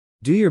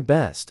Do your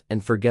best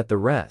and forget the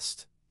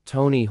rest.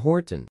 Tony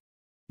Horton.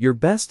 Your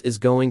best is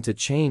going to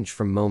change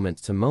from moment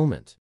to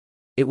moment.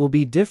 It will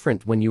be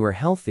different when you are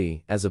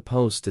healthy as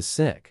opposed to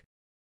sick.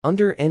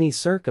 Under any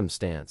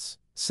circumstance,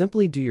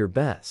 simply do your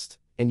best,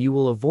 and you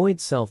will avoid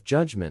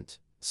self-judgment,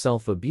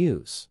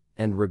 self-abuse,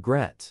 and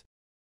regret.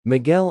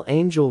 Miguel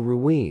Angel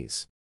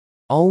Ruiz.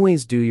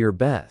 Always do your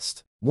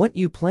best. What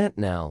you plant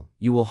now,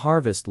 you will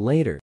harvest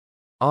later.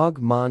 Og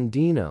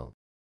Mondino.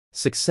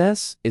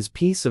 Success is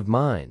peace of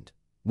mind,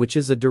 which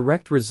is a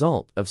direct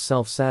result of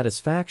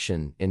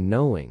self-satisfaction in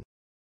knowing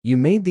you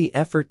made the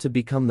effort to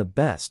become the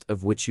best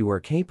of which you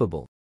are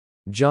capable.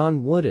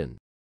 John Wooden.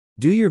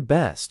 Do your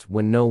best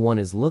when no one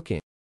is looking.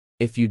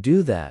 If you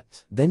do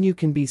that, then you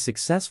can be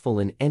successful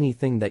in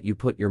anything that you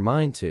put your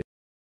mind to.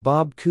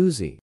 Bob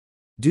Cousy.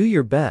 Do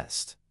your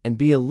best, and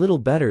be a little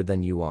better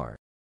than you are.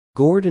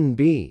 Gordon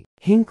B.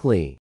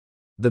 Hinckley.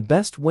 The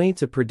best way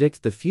to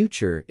predict the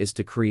future is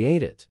to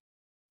create it.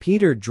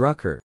 Peter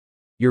Drucker.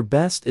 Your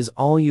best is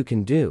all you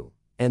can do,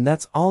 and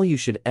that's all you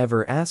should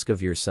ever ask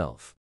of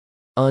yourself.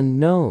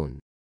 Unknown.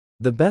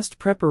 The best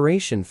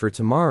preparation for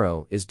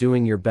tomorrow is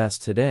doing your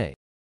best today.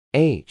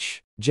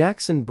 H.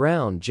 Jackson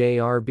Brown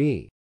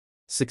Jr.B.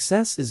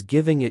 Success is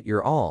giving it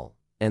your all,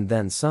 and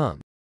then some.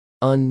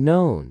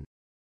 Unknown.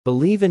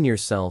 Believe in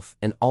yourself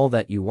and all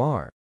that you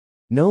are.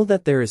 Know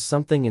that there is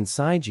something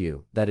inside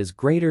you that is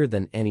greater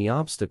than any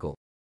obstacle.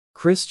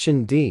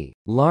 Christian D.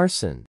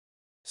 Larson.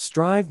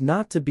 Strive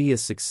not to be a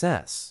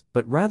success,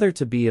 but rather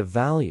to be of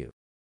value.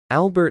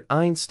 Albert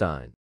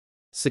Einstein.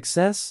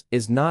 Success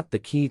is not the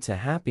key to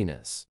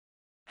happiness.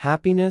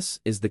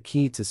 Happiness is the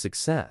key to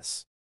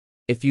success.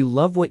 If you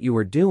love what you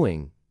are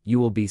doing, you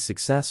will be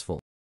successful.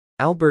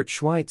 Albert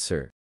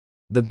Schweitzer.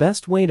 The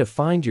best way to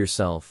find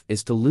yourself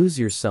is to lose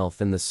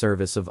yourself in the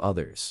service of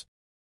others.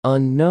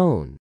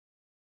 Unknown.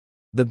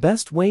 The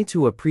best way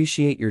to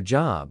appreciate your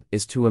job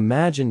is to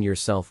imagine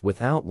yourself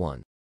without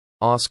one.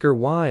 Oscar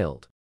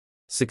Wilde.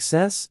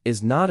 Success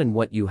is not in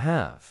what you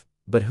have,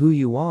 but who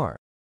you are.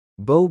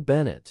 Bo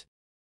Bennett.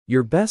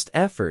 Your best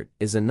effort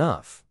is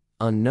enough.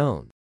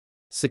 Unknown.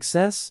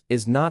 Success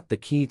is not the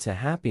key to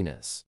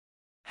happiness.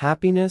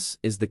 Happiness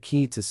is the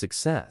key to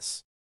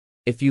success.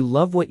 If you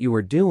love what you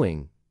are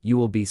doing, you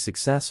will be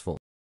successful.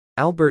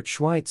 Albert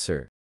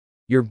Schweitzer.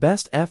 Your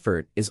best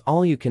effort is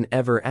all you can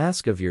ever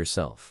ask of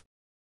yourself.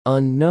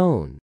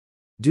 Unknown.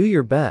 Do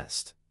your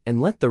best, and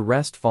let the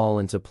rest fall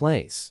into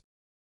place.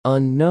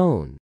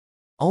 Unknown.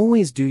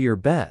 Always do your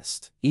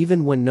best,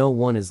 even when no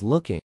one is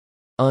looking.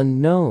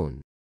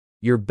 Unknown.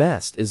 Your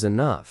best is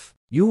enough.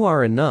 You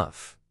are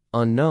enough.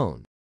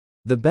 Unknown.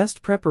 The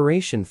best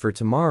preparation for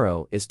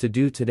tomorrow is to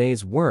do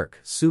today's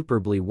work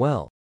superbly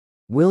well.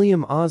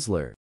 William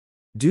Osler.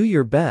 Do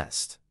your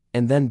best,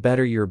 and then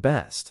better your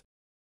best.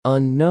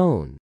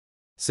 Unknown.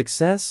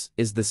 Success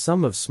is the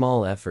sum of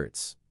small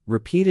efforts,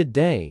 repeated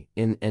day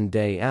in and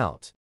day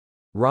out.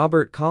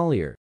 Robert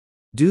Collier.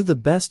 Do the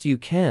best you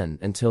can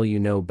until you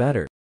know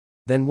better.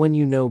 Then when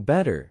you know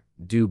better,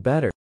 do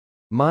better.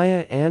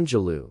 Maya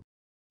Angelou.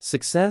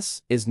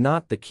 Success is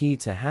not the key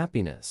to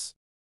happiness.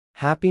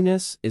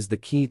 Happiness is the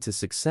key to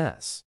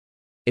success.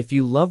 If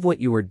you love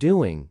what you are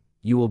doing,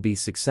 you will be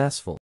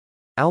successful.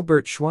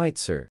 Albert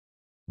Schweitzer.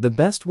 The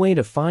best way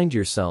to find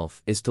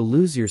yourself is to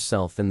lose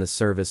yourself in the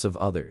service of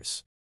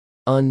others.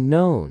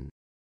 Unknown.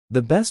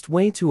 The best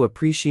way to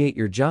appreciate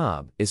your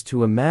job is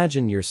to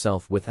imagine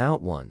yourself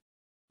without one.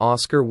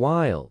 Oscar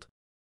Wilde.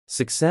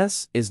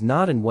 Success is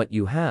not in what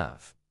you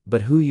have,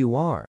 but who you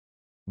are.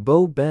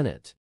 Bo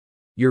Bennett.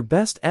 Your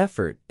best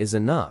effort is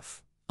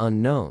enough.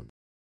 Unknown.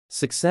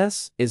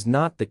 Success is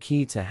not the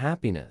key to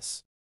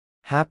happiness.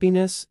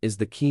 Happiness is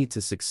the key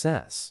to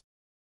success.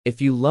 If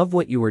you love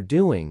what you are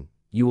doing,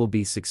 you will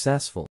be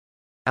successful.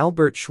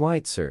 Albert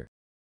Schweitzer.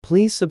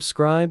 Please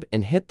subscribe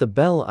and hit the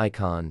bell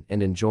icon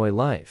and enjoy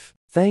life.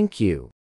 Thank you.